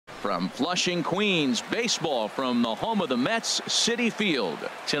From Flushing, Queens, baseball from the home of the Mets, Citi Field.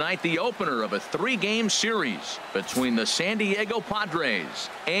 Tonight, the opener of a 3-game series between the San Diego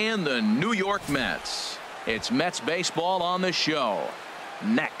Padres and the New York Mets. It's Mets baseball on the show.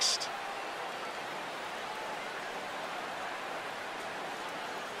 Next.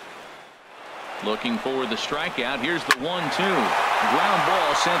 Looking for the strikeout. Here's the 1-2. Ground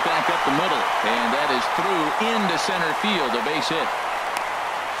ball sent back up the middle. And that is through into center field. A base hit.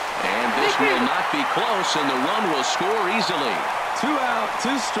 And this will not be close, and the run will score easily. 2 out,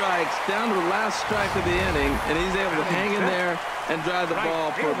 2 strikes, down to the last strike of the inning, and he's able to hang in there and drive the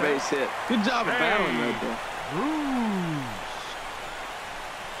ball for a base hit. Good job of battling right there.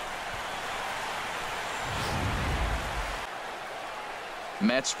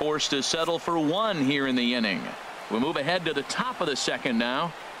 Mets forced to settle for 1 here in the inning. We move ahead to the top of the second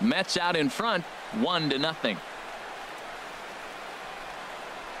now. Mets out in front, 1-0.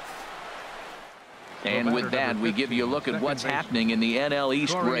 And with that, we give you a look at what's happening in the NL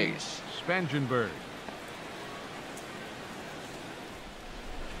East race. Spangenberg.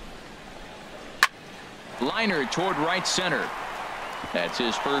 Liner toward right center. That's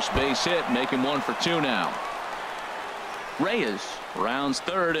his first base hit, making 1 for 2 now. Reyes rounds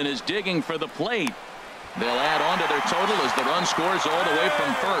third and is digging for the plate. They'll add on to their total as the run scores all the way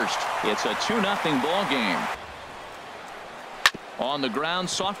from first. It's a 2-0 ball game. On the ground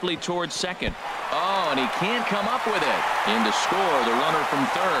softly towards second. Oh, and he can't come up with it. In to score the runner from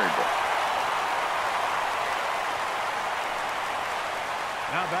third.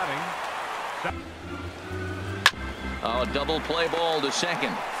 Now batting. Oh, double play ball to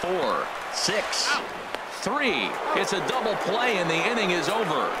second. 4, 6, 3. It's a double play and the inning is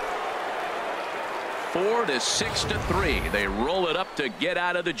over. 4 to 6 to 3. They roll it up to get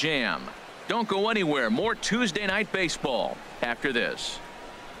out of the jam. Don't go anywhere. More Tuesday night baseball after this.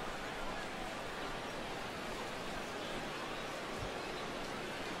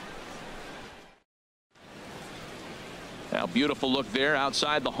 Now, beautiful look there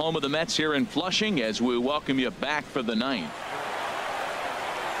outside the home of the Mets here in Flushing as we welcome you back for the 9th.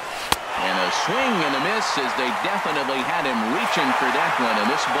 And a swing and a miss as they definitely had him reaching for that one, and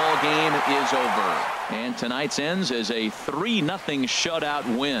this ball game is over. And tonight's ends as a 3-0 shutout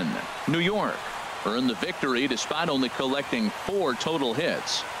win. New York earned the victory despite only collecting 4 total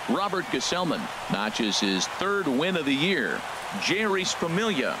hits. Robert Gesellman notches his 3rd win of the year. Jerry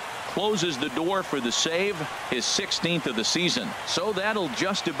Familia closes the door for the save, his 16th of the season. So that'll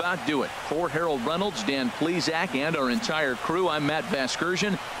just about do it. For Harold Reynolds, Dan Plesac, and our entire crew, I'm Matt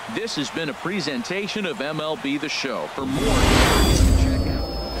Vasgersian. This has been a presentation of MLB The Show. For more